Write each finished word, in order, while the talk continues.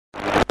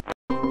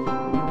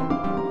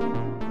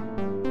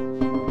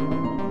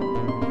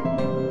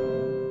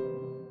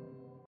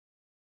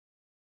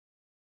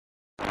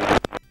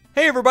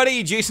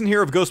everybody, Jason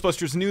here of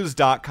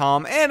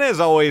GhostbustersNews.com, and as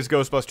always,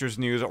 Ghostbusters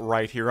News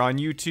right here on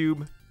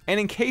YouTube.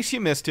 And in case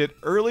you missed it,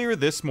 earlier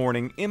this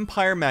morning,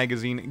 Empire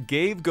Magazine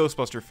gave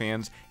Ghostbuster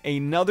fans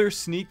another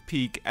sneak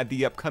peek at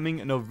the upcoming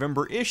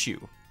November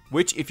issue,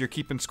 which, if you're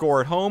keeping score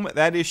at home,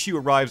 that issue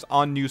arrives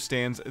on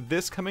newsstands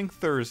this coming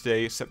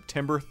Thursday,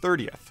 September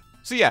 30th.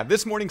 So yeah,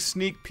 this morning's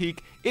sneak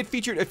peek, it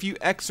featured a few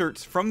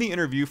excerpts from the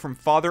interview from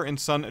father and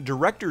son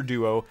director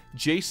duo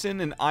Jason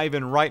and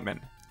Ivan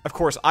Reitman. Of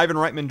course, Ivan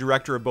Reitman,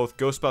 director of both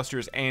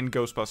Ghostbusters and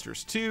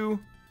Ghostbusters 2.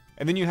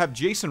 And then you have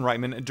Jason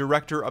Reitman,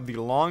 director of the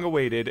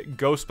long-awaited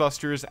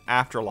Ghostbusters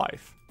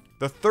Afterlife,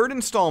 the third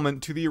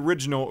installment to the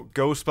original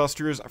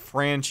Ghostbusters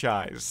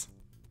franchise.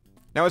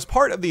 Now, as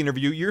part of the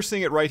interview, you're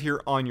seeing it right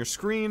here on your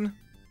screen.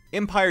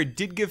 Empire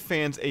did give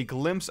fans a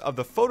glimpse of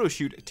the photo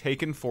shoot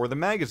taken for the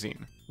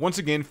magazine, once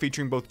again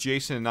featuring both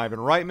Jason and Ivan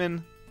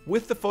Reitman,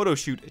 with the photo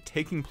shoot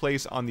taking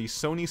place on the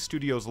Sony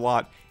Studios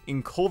lot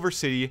in Culver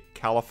City,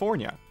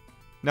 California.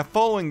 Now,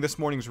 following this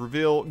morning's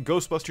reveal,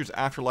 Ghostbusters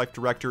Afterlife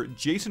director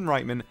Jason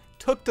Reitman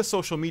took to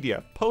social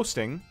media,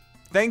 posting,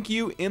 "Thank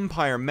you,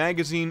 Empire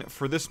Magazine,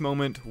 for this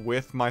moment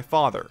with my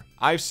father.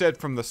 I've said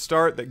from the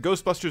start that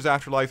Ghostbusters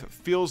Afterlife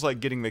feels like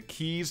getting the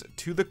keys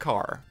to the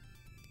car.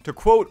 To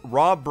quote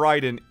Rob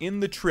Brydon in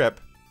The Trip,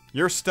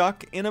 you're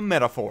stuck in a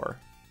metaphor.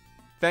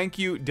 Thank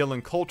you,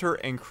 Dylan Coulter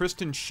and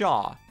Kristen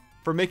Shaw,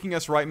 for making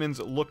us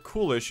Reitmans look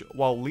coolish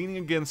while leaning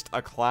against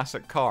a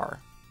classic car,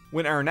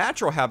 when our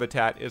natural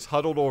habitat is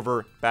huddled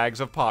over bags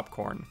of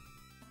popcorn."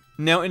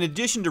 Now, in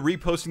addition to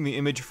reposting the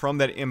image from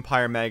that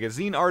Empire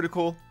Magazine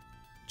article,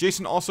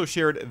 Jason also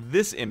shared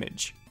this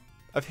image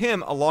of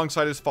him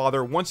alongside his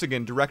father, once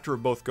again director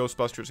of both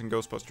Ghostbusters and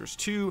Ghostbusters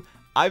 2,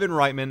 Ivan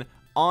Reitman,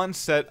 on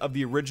set of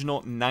the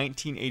original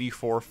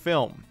 1984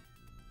 film.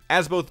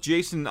 As both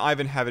Jason and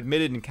Ivan have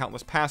admitted in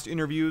countless past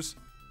interviews,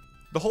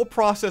 the whole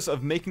process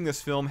of making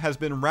this film has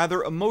been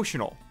rather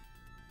emotional.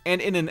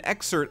 And in an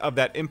excerpt of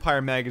that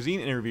Empire Magazine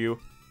interview,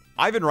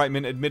 Ivan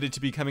Reitman admitted to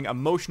becoming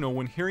emotional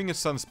when hearing his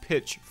son's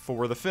pitch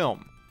for the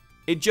film.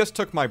 "It just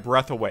took my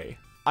breath away.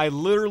 I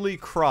literally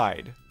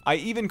cried. I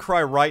even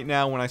cry right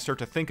now when I start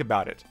to think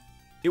about it.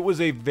 It was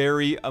a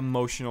very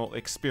emotional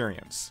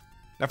experience."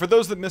 Now, for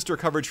those that missed our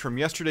coverage from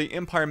yesterday,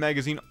 Empire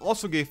Magazine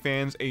also gave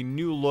fans a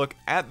new look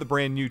at the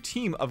brand new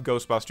team of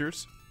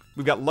Ghostbusters.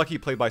 We've got Lucky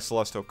played by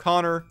Celeste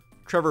O'Connor,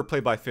 Trevor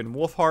played by Finn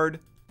Wolfhard,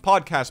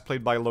 Podcast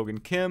played by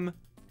Logan Kim,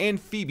 and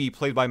Phoebe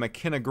played by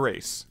McKenna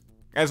Grace.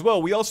 As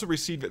well, we also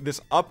received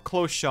this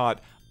up-close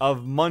shot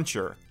of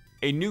Muncher,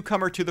 a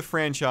newcomer to the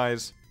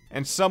franchise,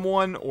 and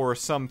someone or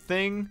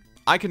something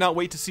I cannot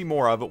wait to see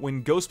more of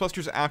when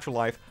Ghostbusters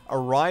Afterlife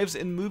arrives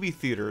in movie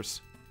theaters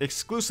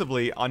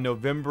exclusively on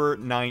November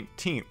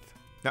 19th.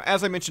 Now,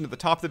 as I mentioned at the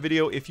top of the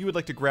video, if you would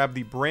like to grab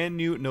the brand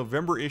new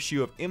November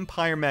issue of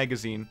Empire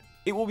Magazine,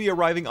 it will be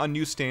arriving on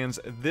newsstands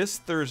this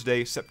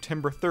Thursday,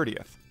 September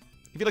 30th.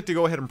 If you'd like to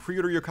go ahead and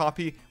pre-order your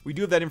copy, we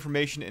do have that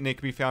information and it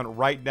can be found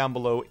right down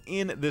below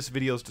in this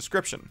video's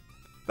description.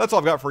 That's all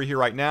I've got for you here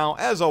right now.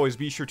 As always,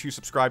 be sure to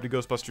subscribe to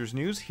Ghostbusters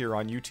News here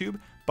on YouTube.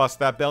 Bust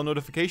that bell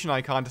notification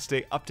icon to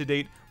stay up to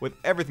date with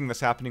everything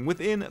that's happening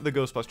within the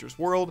Ghostbusters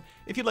world.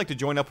 If you'd like to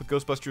join up with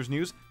Ghostbusters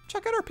News,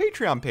 check out our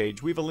Patreon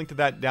page. We have a link to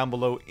that down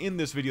below in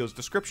this video's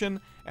description.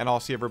 And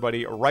I'll see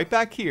everybody right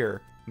back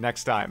here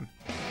next time.